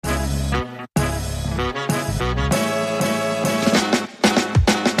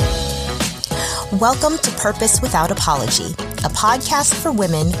welcome to Purpose Without Apology, a podcast for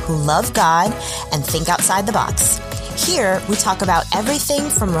women who love God and think outside the box. Here, we talk about everything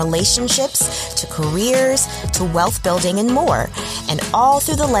from relationships to careers to wealth building and more, and all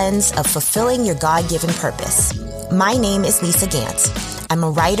through the lens of fulfilling your God-given purpose. My name is Lisa Gantz. I'm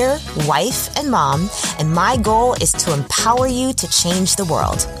a writer, wife, and mom, and my goal is to empower you to change the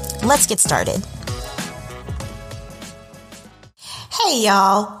world. Let's get started. Hey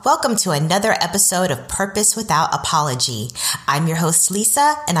y'all, welcome to another episode of Purpose Without Apology. I'm your host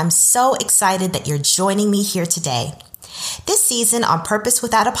Lisa, and I'm so excited that you're joining me here today. This season on Purpose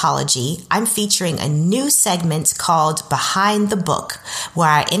Without Apology, I'm featuring a new segment called Behind the Book, where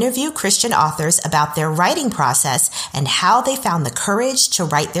I interview Christian authors about their writing process and how they found the courage to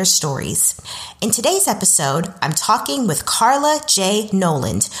write their stories. In today's episode, I'm talking with Carla J.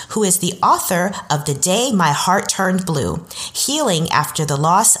 Noland, who is the author of The Day My Heart Turned Blue, Healing After the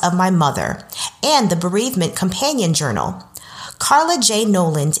Loss of My Mother, and the Bereavement Companion Journal. Carla J.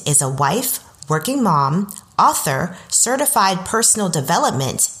 Noland is a wife, working mom, author, certified personal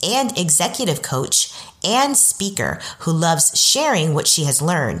development and executive coach, and speaker who loves sharing what she has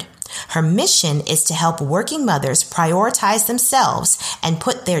learned. Her mission is to help working mothers prioritize themselves and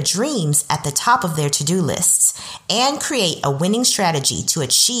put their dreams at the top of their to-do lists and create a winning strategy to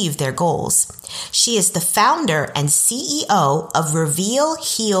achieve their goals. She is the founder and CEO of Reveal,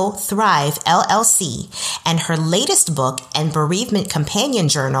 Heal, Thrive, LLC, and her latest book and bereavement companion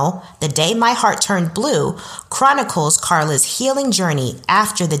journal, The Day My Heart Turned Blue, chronicles Carla's healing journey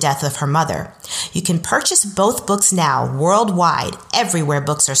after the death of her mother. You can purchase both books now worldwide, everywhere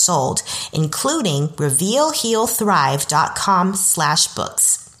books are sold, including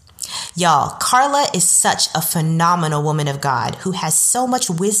revealhealthrive.com/books. Y'all, Carla is such a phenomenal woman of God who has so much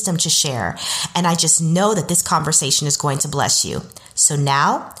wisdom to share, and I just know that this conversation is going to bless you. So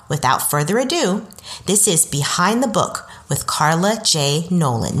now, without further ado, this is Behind the Book with Carla J.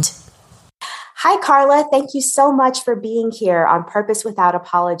 Noland. Hi, Carla. Thank you so much for being here on Purpose Without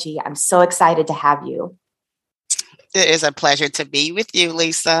Apology. I'm so excited to have you. It is a pleasure to be with you,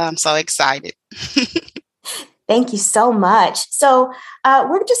 Lisa. I'm so excited. Thank you so much. So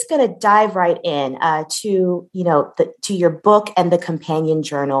we're just going to dive right in to your book and the companion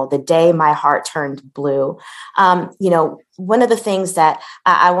journal, The Day My Heart Turned Blue. One of the things that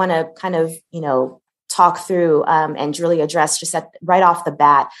I want to kind of, talk through and really address just right off the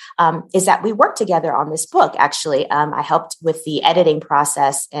bat is that we worked together on this book. Actually, I helped with the editing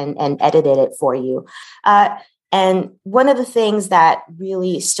process and edited it for you. And one of the things that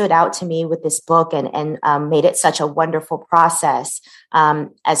really stood out to me with this book and made it such a wonderful process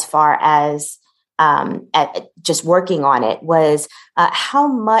as far as at just working on it was how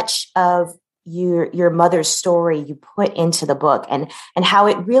much of your mother's story you put into the book and how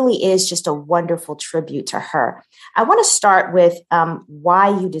it really is just a wonderful tribute to her. I want to start with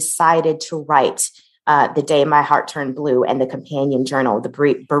why you decided to write The Day My Heart Turned Blue and the companion journal,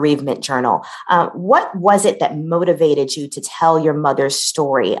 the bereavement journal. What was it that motivated you to tell your mother's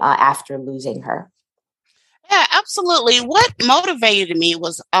story after losing her? Yeah, absolutely. What motivated me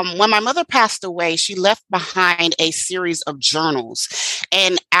was when my mother passed away, she left behind a series of journals.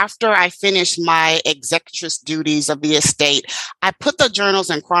 And after I finished my executrix duties of the estate, I put the journals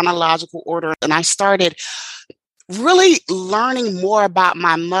in chronological order and I started really learning more about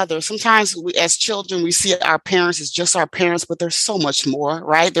my mother. Sometimes we, as children, we see our parents as just our parents, but there's so much more,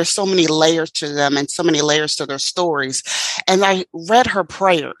 right? There's so many layers to them and so many layers to their stories. And I read her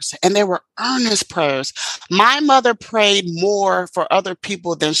prayers and they were earnest prayers. My mother prayed more for other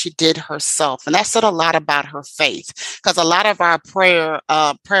people than she did herself. And that said a lot about her faith, because a lot of our prayer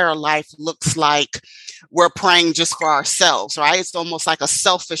life looks like we're praying just for ourselves, right? It's almost like a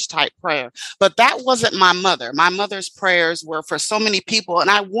selfish type prayer. But that wasn't my mother. My mother's prayers were for so many people, and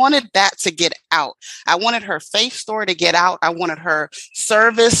I wanted that to get out. I wanted her faith story to get out. I wanted her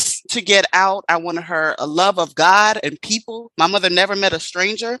service to get out. I wanted her a love of God and people. My mother never met a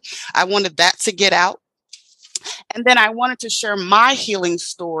stranger. I wanted that to get out. And then I wanted to share my healing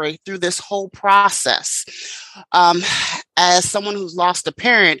story through this whole process. As someone who's lost a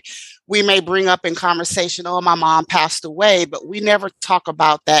parent, we may bring up in conversation, oh, my mom passed away, but we never talk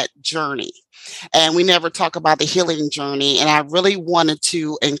about that journey. And we never talk about the healing journey. And I really wanted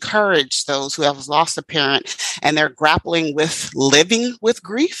to encourage those who have lost a parent and they're grappling with living with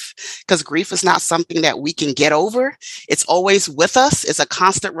grief, because grief is not something that we can get over. It's always with us. It's a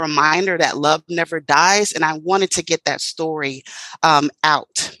constant reminder that love never dies. And I wanted to get that story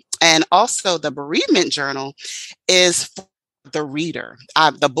out. And also the bereavement journal is the reader.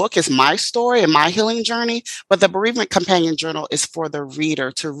 The book is my story and my healing journey, but the Bereavement Companion Journal is for the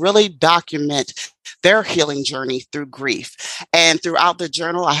reader to really document their healing journey through grief. And throughout the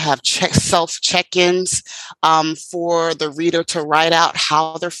journal, I have self check-ins for the reader to write out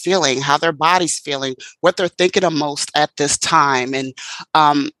how they're feeling, how their body's feeling, what they're thinking of most at this time.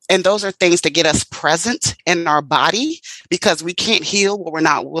 And those are things to get us present in our body, because we can't heal what we're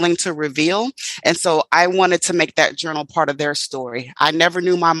not willing to reveal. And so I wanted to make that journal part of their story. I never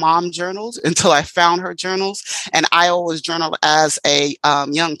knew my mom journaled until I found her journals. And I always journaled as a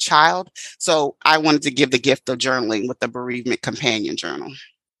young child. So I wanted to give the gift of journaling with the Bereavement Companion Journal.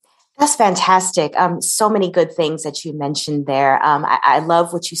 That's fantastic. So many good things that you mentioned there. I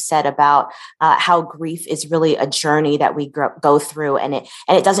love what you said about how grief is really a journey that we go through, and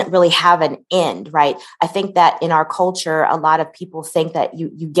it doesn't really have an end, right? I think that in our culture, a lot of people think that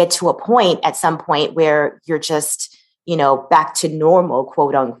you get to a point at some point where you're just, back to normal,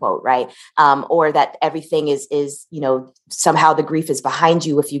 quote unquote, right? Or that everything is, somehow the grief is behind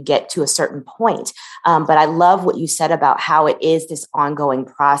you if you get to a certain point. But I love what you said about how it is this ongoing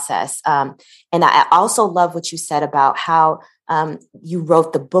process. And I also love what you said about how you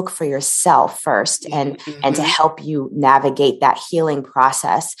wrote the book for yourself first and to help you navigate that healing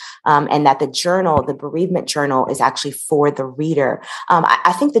process. And that the journal, the bereavement journal, is actually for the reader.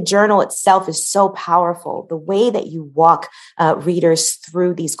 I think the journal itself is so powerful. The way that you walk readers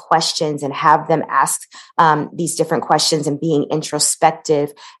through these questions and have them ask these different questions and being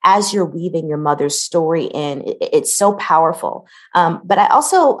introspective as you're weaving your mother's story in, it's so powerful. But I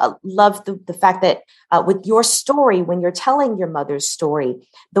also love the fact that with your story, when you're telling your mother's story,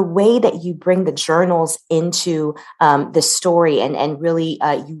 the way that you bring the journals into the story and really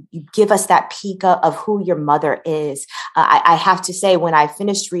you give us that peek of who your mother is. I have to say, when I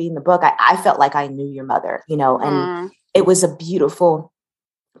finished reading the book, I felt like I knew your mother, and it was a beautiful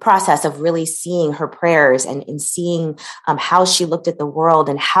process of really seeing her prayers and seeing how she looked at the world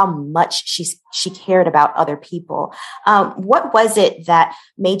and how much she cared about other people. What was it that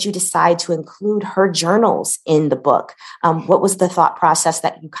made you decide to include her journals in the book? What was the thought process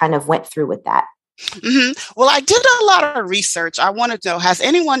that you kind of went through with that? Well, I did a lot of research. I wanted to know, has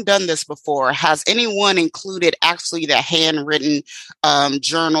anyone done this before? Has anyone included actually the handwritten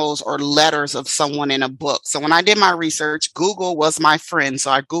journals or letters of someone in a book? So when I did my research, Google was my friend. So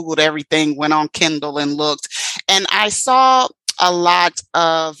I Googled everything, went on Kindle and looked, and I saw a lot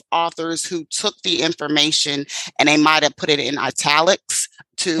of authors who took the information and they might have put it in italics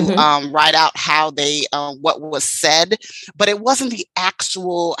to write out how they what was said, but it wasn't the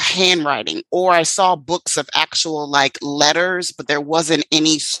actual handwriting. Or I saw books of actual like letters, but there wasn't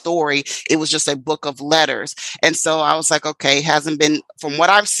any story. It was just a book of letters. And so I was like, okay, hasn't been, from what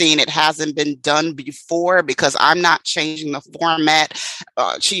I've seen, it hasn't been done before, because I'm not changing the format.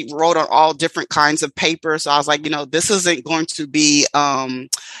 She wrote on all different kinds of paper. So I was like, this isn't going to be,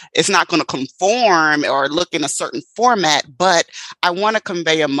 it's not going to conform or look in a certain format, but I want to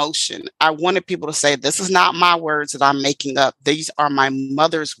convey emotion. I wanted people to say, this is not my words that I'm making up. These are my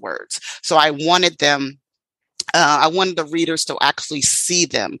mother's words. So I wanted the readers to actually see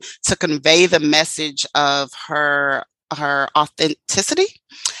them, to convey the message of her authenticity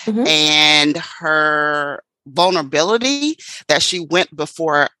and her vulnerability, that she went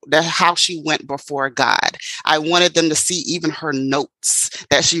before, how she went before God. I wanted them to see even her notes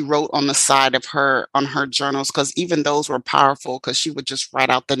that she wrote on the side of her journals, because even those were powerful, because she would just write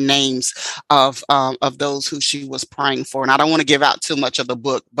out the names of those who she was praying for. And I don't want to give out too much of the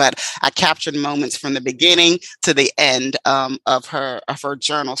book, but I captured moments from the beginning to the end of her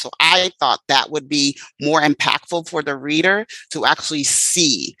journal. So I thought that would be more impactful for the reader to actually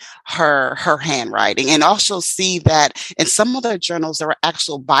see her handwriting, and also see that in some of the journals there were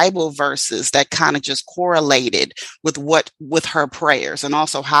actual Bible verses that kind of just correlated with her prayers. And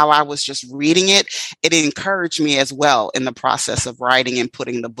also how I was just reading it encouraged me as well in the process of writing and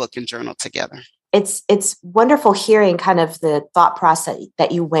putting the book and journal together. It's wonderful hearing kind of the thought process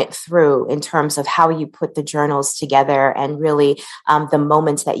that you went through in terms of how you put the journals together, and really the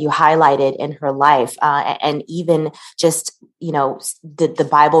moments that you highlighted in her life, and even just the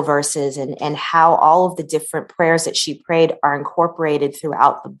Bible verses and how all of the different prayers that she prayed are incorporated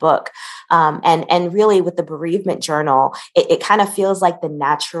throughout the book. And really with the bereavement journal, it kind of feels like the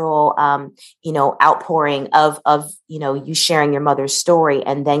natural outpouring of you sharing your mother's story,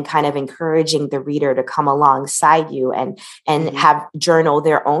 and then kind of encouraging the reader to come alongside you and have journal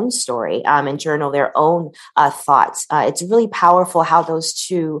their own story and journal their own thoughts. It's really powerful how those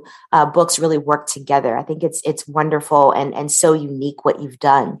two books really work together. I think it's wonderful and so unique what you've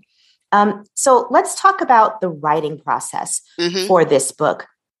done. So let's talk about the writing process for this book.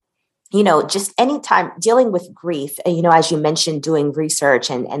 Just anytime dealing with grief, as you mentioned, doing research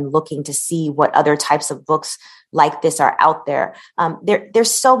and looking to see what other types of books like this are out there. There's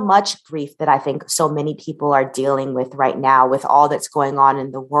so much grief that I think so many people are dealing with right now with all that's going on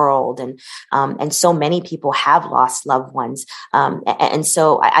in the world. And so many people have lost loved ones. And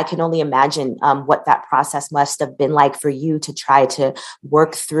so I can only imagine what that process must have been like for you to try to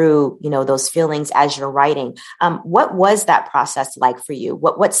work through, those feelings as you're writing. What was that process like for you?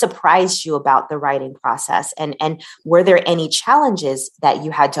 What surprised you about the writing process? And were there any challenges that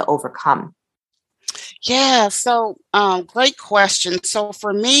you had to overcome? Yeah, so great question. So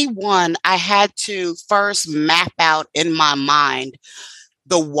for me, one, I had to first map out in my mind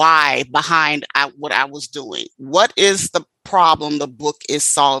the why behind what I was doing. What is the problem the book is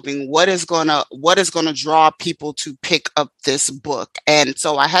solving? What is gonna draw people to pick up this book? And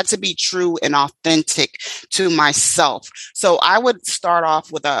so I had to be true and authentic to myself. So I would start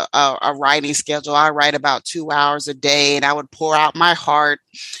off with a writing schedule. I write about 2 hours a day, and I would pour out my heart,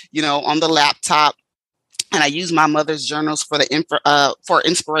 on the laptop. And I use my mother's journals for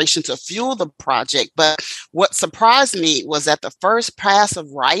inspiration to fuel the project. But what surprised me was that the first pass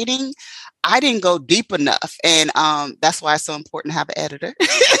of writing, I didn't go deep enough. And that's why it's so important to have an editor.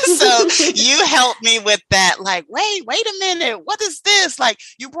 So you helped me with that. Like, wait a minute. What is this? Like,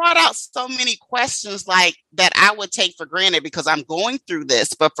 you brought out so many questions like that I would take for granted because I'm going through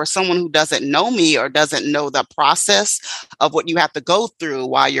this. But for someone who doesn't know me or doesn't know the process of what you have to go through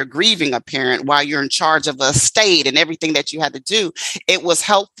while you're grieving a parent, while you're in charge of a estate and everything that you had to do, it was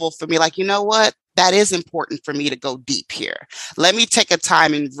helpful for me. Like, you know what? That is important for me to go deep here. Let me take a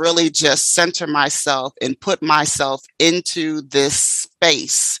time and really just center myself and put myself into this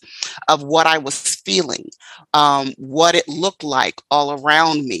space of what I was feeling, what it looked like all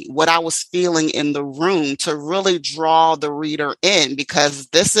around me, what I was feeling in the room to really draw the reader in, because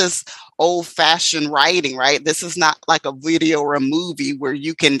this is old-fashioned writing, right? This is not like a video or a movie where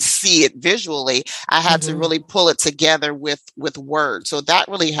you can see it visually. I had to really pull it together with words. So that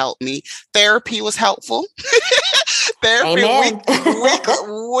really helped me. Therapy was helpful.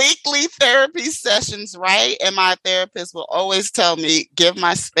 Weekly therapy sessions, right? And my therapist will always tell me, give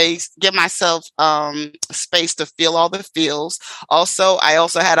myself space to feel all the feels. Also, I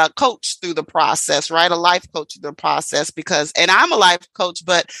also had a coach through the process, right? A life coach through the process and I'm a life coach,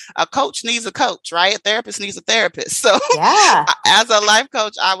 but a coach needs a coach, right? A therapist needs a therapist. So yeah. As a life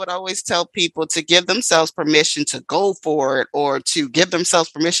coach, I would always tell people to give themselves permission to go for it, or to give themselves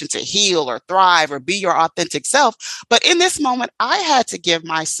permission to heal or thrive or be your authentic self. But in this moment, I had to give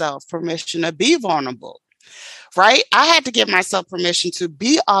myself permission to be vulnerable, right? I had to give myself permission to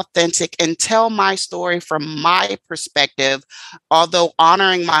be authentic and tell my story from my perspective, although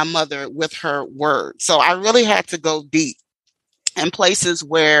honoring my mother with her words. So I really had to go deep in places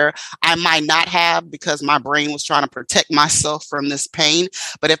where I might not have, because my brain was trying to protect myself from this pain.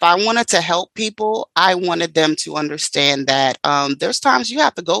 But if I wanted to help people, I wanted them to understand that there's times you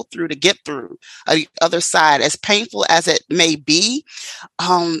have to go through to get through the other side. As painful as it may be,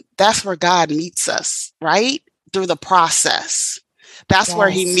 that's where God meets us, right? Through the process. That's where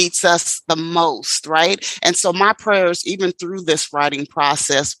he meets us the most, right? And so my prayers, even through this writing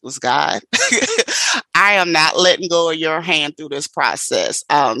process, was, God, I am not letting go of your hand through this process.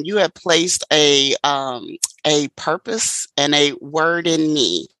 You have placed a purpose and a word in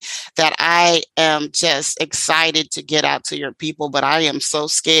me that I am just excited to get out to your people, but I am so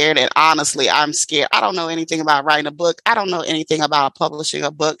scared. And honestly, I'm scared. I don't know anything about writing a book. I don't know anything about publishing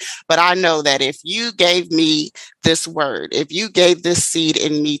a book, but I know that if you gave me this word, if you gave this seed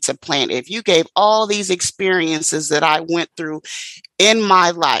in me to plant, if you gave all these experiences that I went through in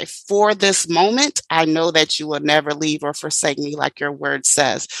my life for this moment, I know that you will never leave or forsake me, like your word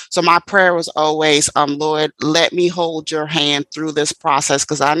says. So my prayer was always, Lord, let me hold your hand through this process,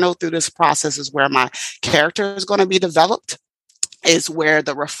 because I know through this process is where my character is going to be developed, is where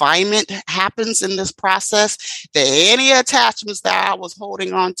the refinement happens in this process. Any attachments that I was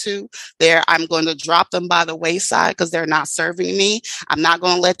holding on to there, I'm going to drop them by the wayside because they're not serving me. I'm not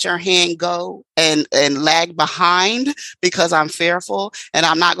going to let your hand go and lag behind because I'm fearful. And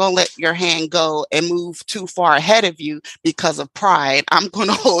I'm not going to let your hand go and move too far ahead of you because of pride. I'm going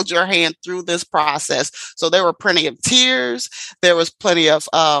to hold your hand through this process. So there were plenty of tears. There was plenty of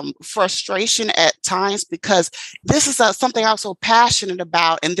frustration at times, because this is something I was so passionate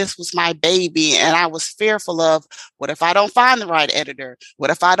about, and this was my baby, and I was fearful of, what if I don't find the right editor?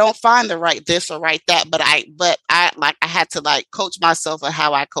 What if I don't find the right this or right that? But I had to coach myself on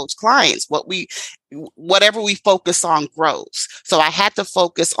how I coach clients. What we whatever we focus on grows. So I had to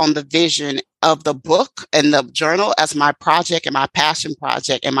focus on the vision of the book and the journal as my project and my passion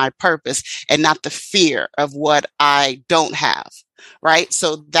project and my purpose, and not the fear of what I don't have. Right.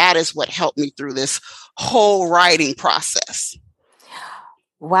 So that is what helped me through this whole writing process.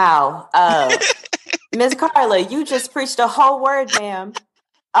 Wow. Ms. Carla, you just preached a whole word, ma'am.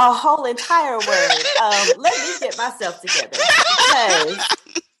 A whole entire word. Let me get myself together because,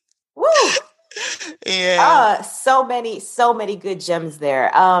 woo. Yeah. So many good gems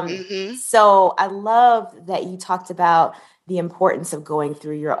there. So I love that you talked about the importance of going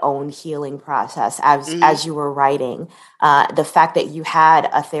through your own healing process as you were writing. The fact that you had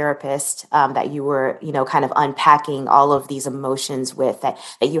a therapist that you were, kind of unpacking all of these emotions with, that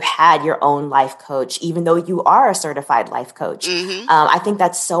you had your own life coach, even though you are a certified life coach. I think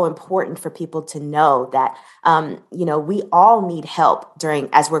that's so important for people to know that, we all need help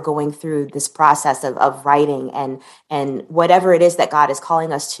as we're going through this process of writing and whatever it is that God is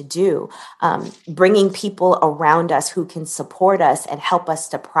calling us to do, bringing people around us who can support us and help us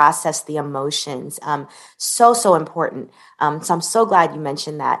to process the emotions. So important. So I'm so glad you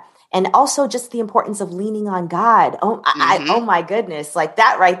mentioned that. And also just the importance of leaning on God. Oh my goodness. Like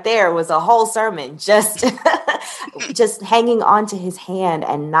that right there was a whole sermon, just hanging on to his hand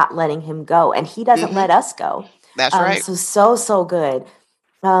and not letting him go. And he doesn't let us go. That's right. So good.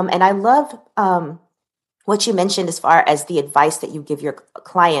 And I love, what you mentioned as far as the advice that you give your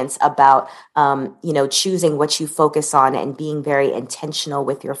clients about, choosing what you focus on and being very intentional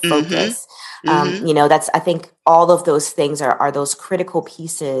with your focus. That's, I think all of those things are those critical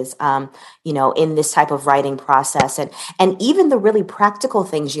pieces, in this type of writing process. And even the really practical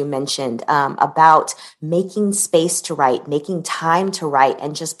things you mentioned, about making space to write, making time to write,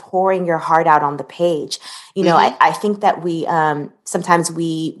 and just pouring your heart out on the page. I think that we sometimes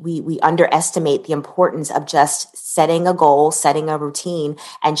we underestimate the importance of just setting a goal, setting a routine,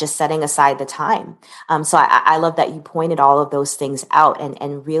 and just setting aside the time. So I love that you pointed all of those things out,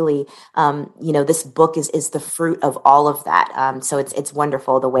 and really, this book is the fruit of all of that. So it's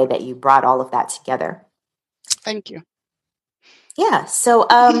wonderful the way that you brought all of that together. Thank you. Yeah. So,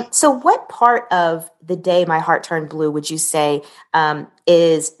 so what part of the day my heart turned blue would you say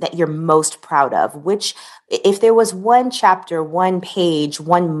is that you're most proud of? Which, if there was one chapter, one page,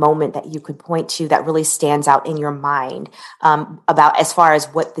 one moment that you could point to that really stands out in your mind, about as far as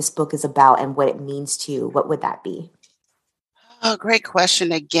what this book is about and what it means to you, what would that be? Oh, great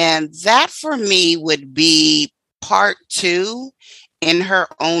question again. That for me would be part 2. In her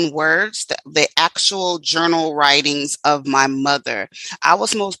own words, the actual journal writings of my mother. I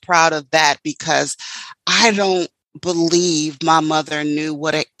was most proud of that because I don't believe my mother knew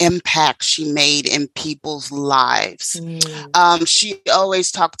what an impact she made in people's lives. She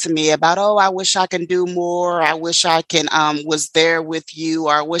always talked to me about, I wish I can do more. I wish I can was there with you,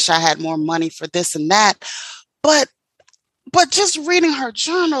 or I wish I had more money for this and that. But just reading her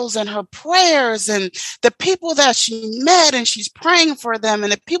journals and her prayers and the people that she met and she's praying for them,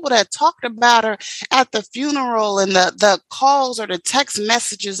 and the people that talked about her at the funeral, and the calls or the text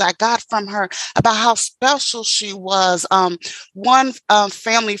messages I got from her about how special she was. One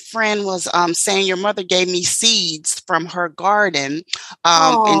family friend was saying, your mother gave me seeds from her garden.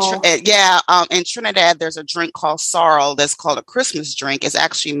 In Trinidad, there's a drink called sorrel that's called a Christmas drink. It's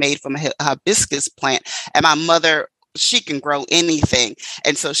actually made from a hibiscus plant. And my mother, she can grow anything.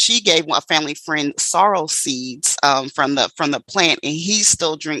 And so she gave a family friend sorrel seeds from the plant, and he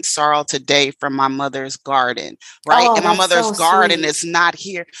still drinks sorrel today from my mother's garden, right? And my mother's garden is not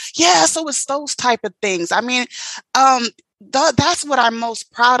here. Yeah, so it's those type of things. I mean, that's what I'm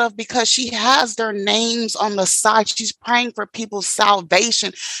most proud of, because she has their names on the side. She's praying for people's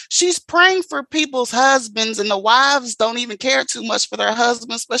salvation. She's praying for people's husbands, and the wives don't even care too much for their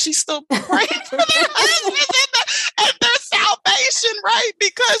husbands, but she's still praying for their husbands and their salvation, right?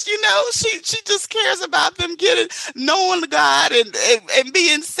 Because, she just cares about them knowing God and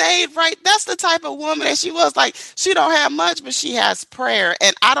being saved, right? That's the type of woman that she was. Like, she don't have much, but she has prayer.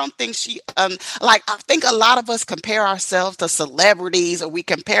 And I don't think I think a lot of us compare ourselves to celebrities, or we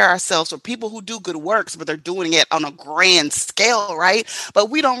compare ourselves to people who do good works, but they're doing it on a grand scale, right? But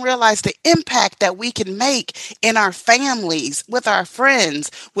we don't realize the impact that we can make in our families, with our friends,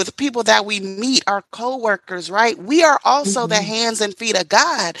 with people that we meet, our coworkers, right? We are also the hands and feet of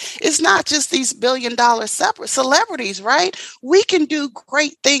God. It's not just these billion-dollar celebrities, right? We can do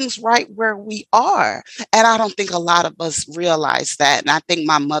great things right where we are. And I don't think a lot of us realize that. And I think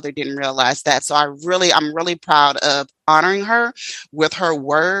my mother didn't realize that. So I'm really proud of honoring her with her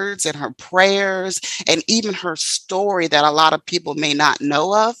words and her prayers, and even her story that a lot of people may not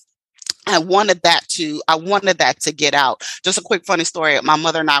know of. I wanted that to get out. Just a quick funny story. My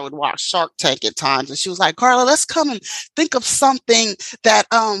mother and I would watch Shark Tank at times, and she was like, "Carla, let's come and think of something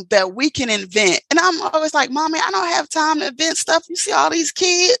that we can invent." And I'm always like, "Mommy, I don't have time to invent stuff. You see all these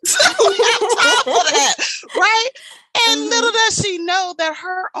kids? I don't have time for that." Right? And little does she know that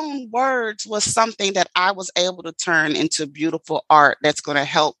her own words was something that I was able to turn into beautiful art that's going to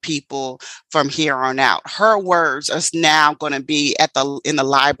help people from here on out. Her words are now going to be in the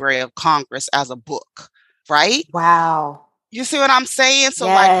Library of Congress as a book, right? Wow. You see what I'm saying? So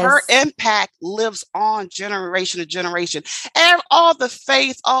like her Yes. impact lives on generation to generation. And all the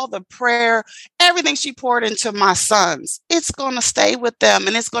faith, all the prayer, everything she poured into my sons, it's going to stay with them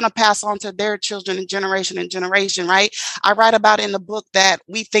and it's going to pass on to their children and generation, right? I write about in the book that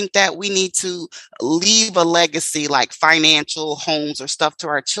we think that we need to leave a legacy like financial homes or stuff to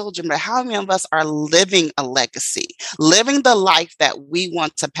our children, but how many of us are living a legacy, living the life that we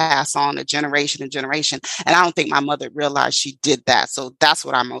want to pass on to generation and generation? And I don't think my mother realized she did that. So that's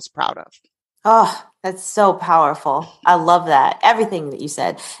what I'm most proud of. Oh, that's so powerful. I love that. Everything that you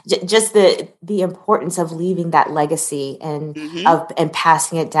said. Just the importance of leaving that legacy and Mm-hmm.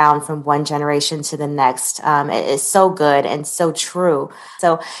 passing it down from one generation to the next. It is so good and so true.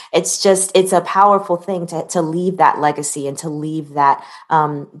 So it's a powerful thing to leave that legacy and to leave that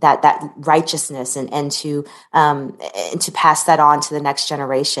righteousness and to pass that on to the next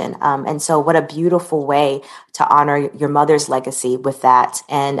generation. And so what a beautiful way to honor your mother's legacy with that.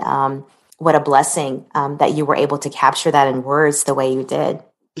 And what a blessing that you were able to capture that in words the way you did.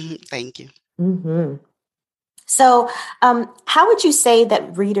 Thank you. Mm-hmm. So, how would you say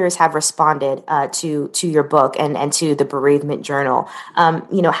that readers have responded to your book and to the bereavement journal?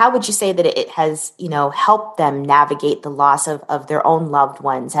 How would you say that it has helped them navigate the loss of their own loved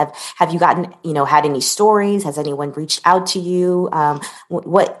ones? Have you gotten had any stories? Has anyone reached out to you?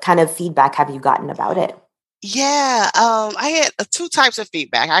 What kind of feedback have you gotten about it? Yeah, I get two types of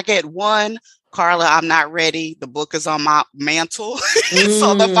feedback. I get one, Carla, I'm not ready. The book is on my mantle. It's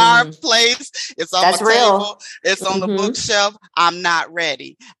on the fireplace. It's on my That's real. table. It's on the bookshelf. I'm not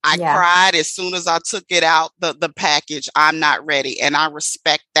ready. I Yeah. cried as soon as I took it out, the package. I'm not ready. And I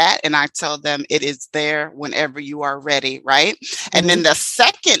respect that. And I tell them it is there whenever you are ready. Right. And then the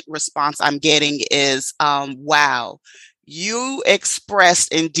second response I'm getting is, wow. You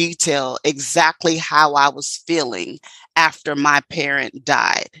expressed in detail exactly how I was feeling after my parent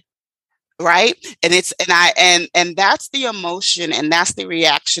died. Right. And that's the emotion and that's the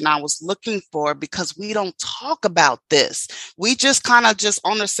reaction I was looking for, because we don't talk about this. We just kind of just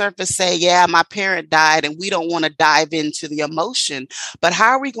on the surface say, yeah, my parent died, and we don't want to dive into the emotion. But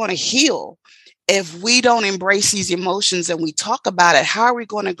how are we going to heal if we don't embrace these emotions and we talk about it? How are we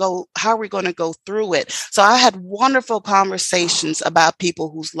going to go through it? So I had wonderful conversations about people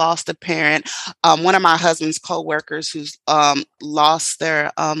who's lost a parent. One of my husband's coworkers who's lost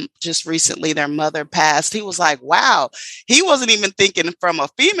their just recently their mother passed. He was like, wow, he wasn't even thinking from a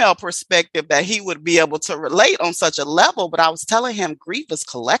female perspective that he would be able to relate on such a level. But I was telling him grief is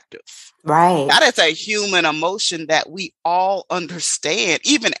collective. Right. That is a human emotion that we all understand.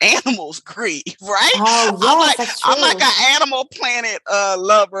 Even animals grieve, right? Oh, yes, that's true. I'm like an Animal Planet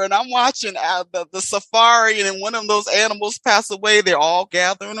lover, and I'm watching the safari, and one of those animals pass away. They're all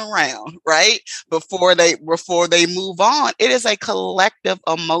gathering around, right? Before they move on. It is a collective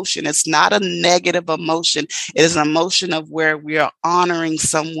emotion. It's not a negative emotion. It is an emotion of where we are honoring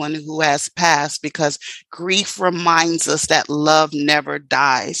someone who has passed, because grief reminds us that love never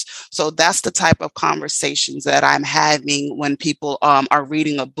dies. So that's the type of conversations that I'm having when people are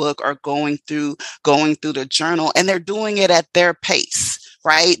reading a book or going through the journal, and they're doing it at their pace.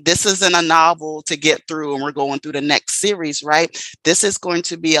 Right? This isn't a novel to get through and we're going through the next series, right? This is going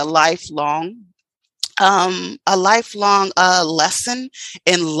to be a lifelong lesson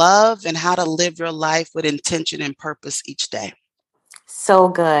in love and how to live your life with intention and purpose each day. So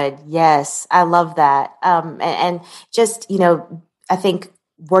good. Yes, I love that. And just, I think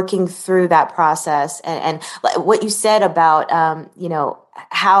working through that process and what you said about,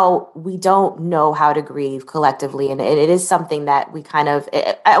 how we don't know how to grieve collectively. And it is something that we kind of,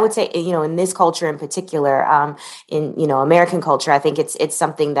 I would say, in this culture in particular, in, American culture, I think it's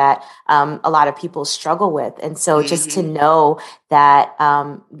something that a lot of people struggle with. And so just to know that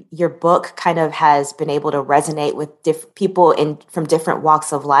your book kind of has been able to resonate with people from different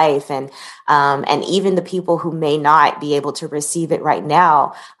walks of life, and even the people who may not be able to receive it right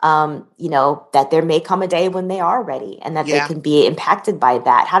now, that there may come a day when they are ready and that they can be impacted by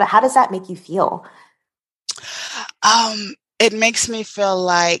that. How does that make you feel? It makes me feel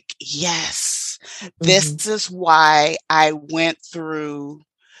like, yes, this is why I went through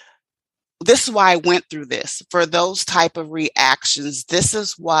this is why I went through this. For those type of reactions, this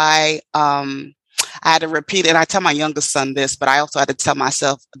is why I had to repeat it. And I tell my youngest son this, but I also had to tell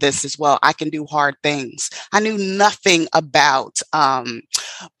myself this as well. I can do hard things. I knew nothing about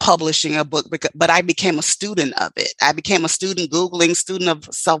publishing a book, but I became a student of it. I became a student Googling, student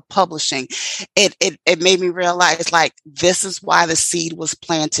of self-publishing. It made me realize, like, this is why the seed was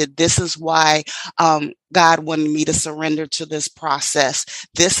planted. This is why God wanted me to surrender to this process.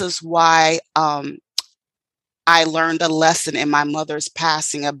 This is why I learned a lesson in my mother's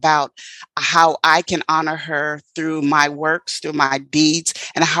passing about how I can honor her through my works, through my deeds,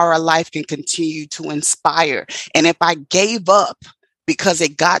 and how her life can continue to inspire. And if I gave up because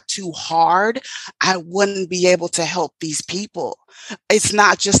it got too hard, I wouldn't be able to help these people. It's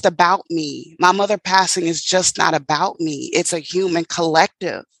not just about me. My mother passing is just not about me. It's a human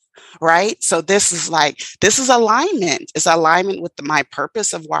collective. Right. So this is alignment. It's alignment with my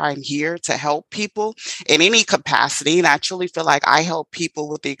purpose of why I'm here, to help people in any capacity. And I truly feel like I help people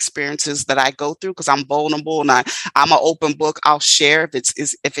with the experiences that I go through, because I'm vulnerable and I'm an open book. I'll share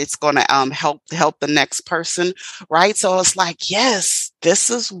if it's going to help the next person. Right. So it's like, yes, this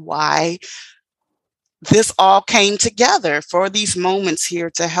is why this all came together, for these moments here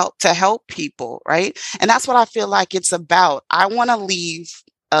to help people. Right. And that's what I feel like it's about. I want to leave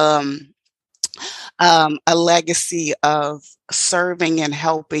a legacy of serving and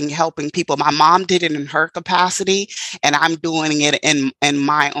helping people. My mom did it in her capacity, and I'm doing it in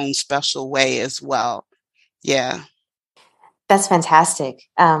my own special way as well. Yeah. That's fantastic.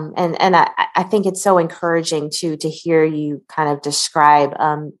 And I think it's so encouraging to hear you kind of describe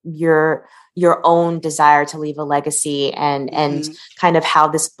your own desire to leave a legacy, and kind of how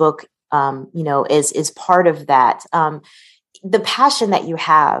this book is part of that. The passion that you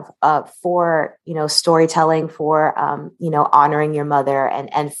have for, storytelling, for, honoring your mother,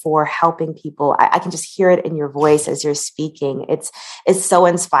 and for helping people. I can just hear it in your voice as you're speaking. It's so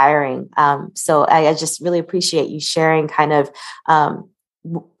inspiring. So I just really appreciate you sharing kind of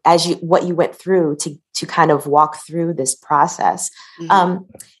what you went through to kind of walk through this process.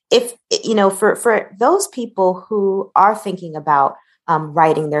 If, for those people who are thinking about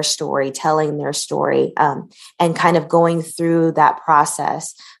writing their story, telling their story, and kind of going through that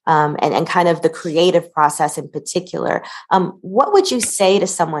process, and kind of the creative process in particular, what would you say to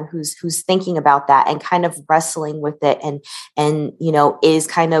someone who's thinking about that and kind of wrestling with it, and is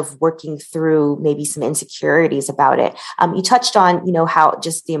kind of working through maybe some insecurities about it? You touched on how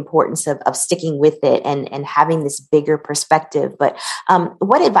just the importance of sticking with it and having this bigger perspective, but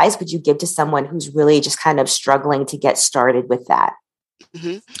what advice would you give to someone who's really just kind of struggling to get started with that?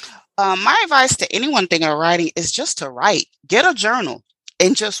 My advice to anyone thinking of writing is just to write. Get a journal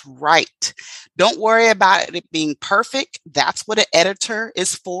and just write. Don't worry about it being perfect. That's what an editor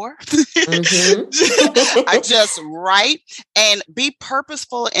is for. I just write, and be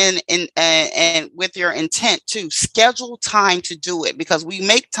purposeful and with your intent to schedule time to do it, because we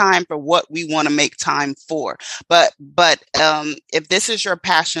make time for what we want to make time for. But if this is your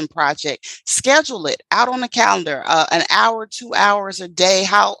passion project, schedule it out on the calendar, an hour, 2 hours a day.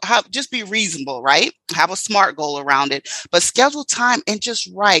 How just be reasonable, right? Have a SMART goal around it, but schedule time and just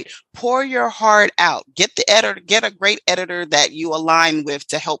write. Pour your heart out. Get a great editor that you align with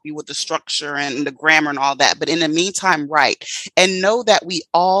to help you with the structure and the grammar and all that. But in the meantime, write, and know that we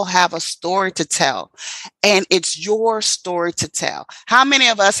all have a story to tell, and it's your story to tell. How many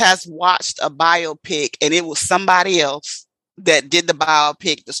of us has watched a biopic and it was somebody else that did the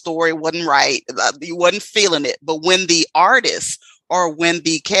biopic? The story wasn't right. You wasn't feeling it. But when the artist, or when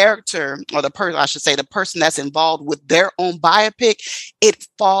the character, or the person that's involved with their own biopic, it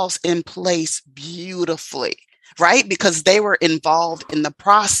falls in place beautifully, right? Because they were involved in the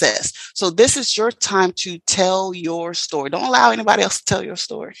process. So this is your time to tell your story. Don't allow anybody else to tell your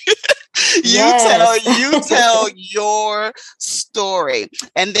story. You tell your story.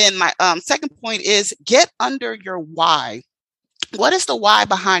 And then my second point is, get under your why. What is the why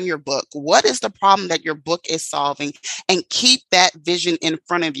behind your book? What is the problem that your book is solving? And keep that vision in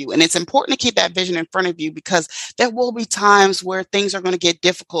front of you. And it's important to keep that vision in front of you, because there will be times where things are going to get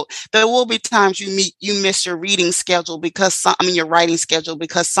difficult. There will be times you miss your reading schedule your writing schedule,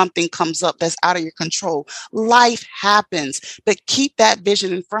 because something comes up that's out of your control. Life happens, but keep that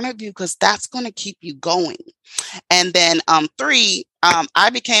vision in front of you, because that's going to keep you going. And then three, I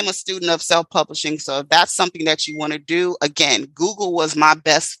became a student of self-publishing. So if that's something that you want to do, again, Google was my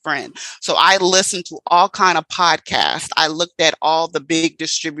best friend. So I listened to all kind of podcasts. I looked at all the big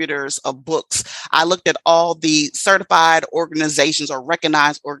distributors of books. I looked at all the certified organizations or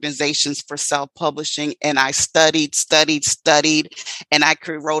recognized organizations for self-publishing. And I studied, and I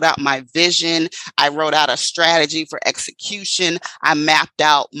wrote out my vision. I wrote out a strategy for execution. I mapped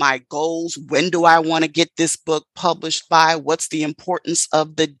out my goals. When do I want to get this book published by? What's the importance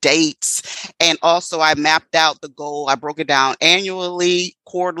of the dates? And also I mapped out the goal. I broke it down annually,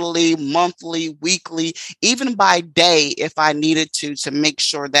 quarterly, monthly, weekly, even by day if I needed to make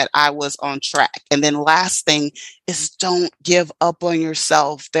sure that I was on track. And then last thing is, don't give up on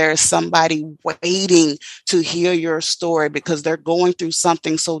yourself. There's somebody waiting to hear your story because they're going through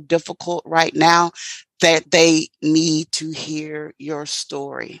something so difficult right now that they need to hear your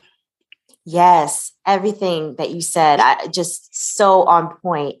story. Yes, everything that you said, just so on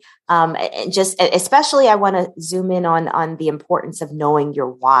point. And just especially, I want to zoom in on the importance of knowing your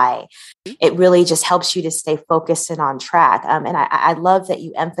why. It really just helps you to stay focused and on track. And I love that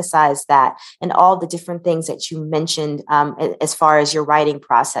you emphasize that and all the different things that you mentioned as far as your writing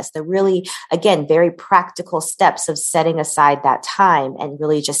process. The really, again, very practical steps of setting aside that time and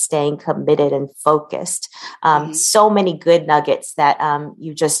really just staying committed and focused. So many good nuggets that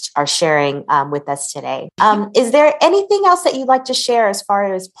you just are sharing with us today. Is there anything else that you'd like to share as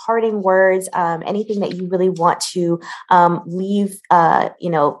far as parting words, anything that you really want to leave,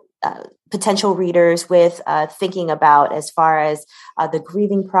 potential readers with thinking about as far as the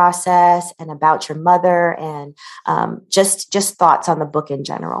grieving process and about your mother and just thoughts on the book in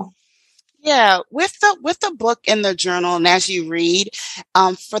general? Yeah, with the book in the journal, and as you read,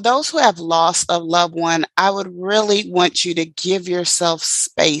 for those who have lost a loved one, I would really want you to give yourself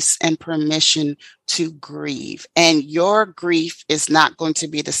space and permission to grieve. And your grief is not going to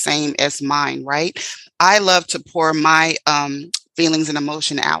be the same as mine, right? I love to pour my feelings and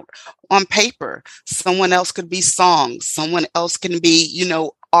emotion out on paper. Someone else could be songs. Someone else can be,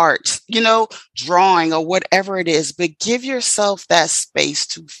 art, drawing or whatever it is, but give yourself that space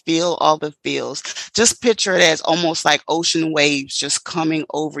to feel all the feels. Just picture it as almost like ocean waves just coming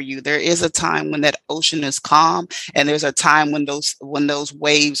over you. There is a time when that ocean is calm and there's a time when those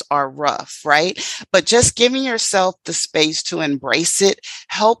waves are rough, right? But just giving yourself the space to embrace it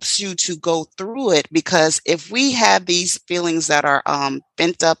helps you to go through it, because if we have these feelings that are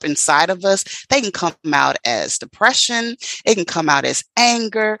bent up inside of us, they can come out as depression. It can come out as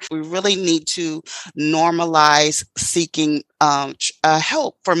anger. We really need to normalize seeking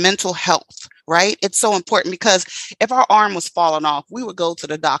help for mental health, right? It's so important, because if our arm was falling off, we would go to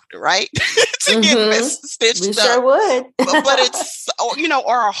the doctor, right? To get stitched up. Sure would. But it's,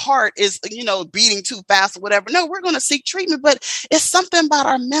 or our heart is, beating too fast or whatever. No, we're going to seek treatment, but it's something about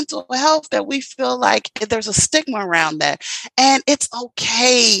our mental health that we feel like there's a stigma around that. And it's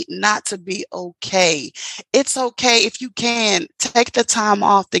okay not to be okay. It's okay if you can take the time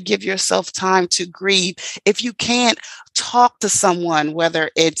off to give yourself time to grieve. If you can't, talk to someone, whether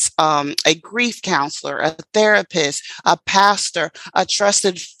it's a grief counselor, a therapist, a pastor, a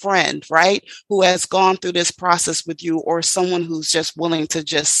trusted friend, right, who has gone through this process with you, or someone who's just willing to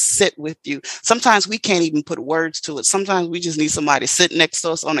just sit with you. Sometimes we can't even put words to it. Sometimes we just need somebody to sit next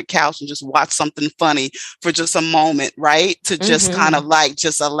to us on the couch and just watch something funny for just a moment, right, to just kind of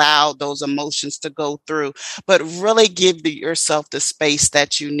just allow those emotions to go through. But really give yourself the space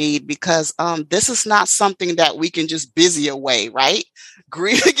that you need, because this is not something that we can just busy away, right?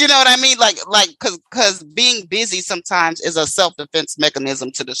 Grief, you know what I mean? Like, because being busy sometimes is a self-defense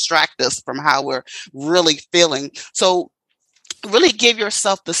mechanism to distract us from how we're really feeling. So really give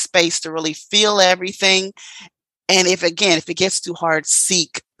yourself the space to really feel everything. And if it gets too hard,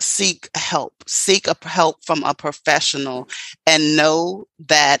 seek help. Seek help from a professional, and know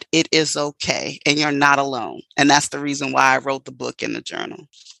that it is okay and you're not alone. And that's the reason why I wrote the book in the journal.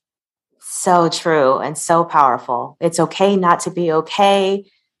 So true and so powerful. It's okay not to be okay.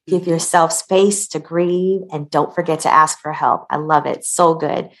 Give yourself space to grieve, and don't forget to ask for help. I love it. So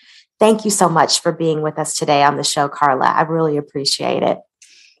good. Thank you so much for being with us today on the show, Carla. I really appreciate it.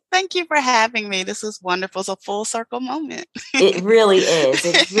 Thank you for having me. This is wonderful. It's a full circle moment. It really is.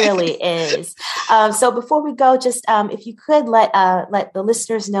 It really is. So before we go, just if you could let the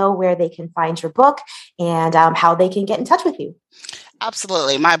listeners know where they can find your book and how they can get in touch with you.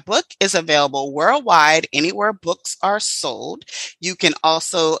 Absolutely. My book is available worldwide, anywhere books are sold. You can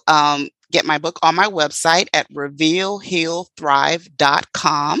also get my book on my website at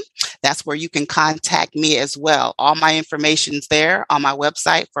revealhealthrive.com. That's where you can contact me as well. All my information's there on my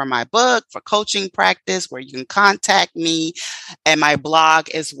website for my book, for coaching practice, where you can contact me, and my blog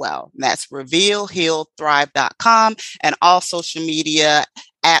as well. That's revealhealthrive.com, and all social media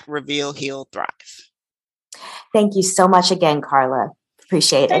at Reveal Heal Thrive. Thank you so much again, Carla.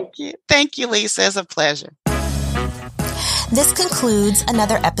 Appreciate it. Thank you. Thank you, Lisa. It's a pleasure. This concludes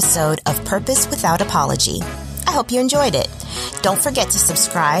another episode of Purpose Without Apology. I hope you enjoyed it. Don't forget to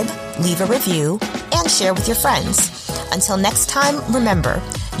subscribe, leave a review, and share with your friends. Until next time, remember,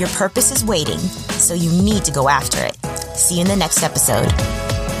 your purpose is waiting, so you need to go after it. See you in the next episode.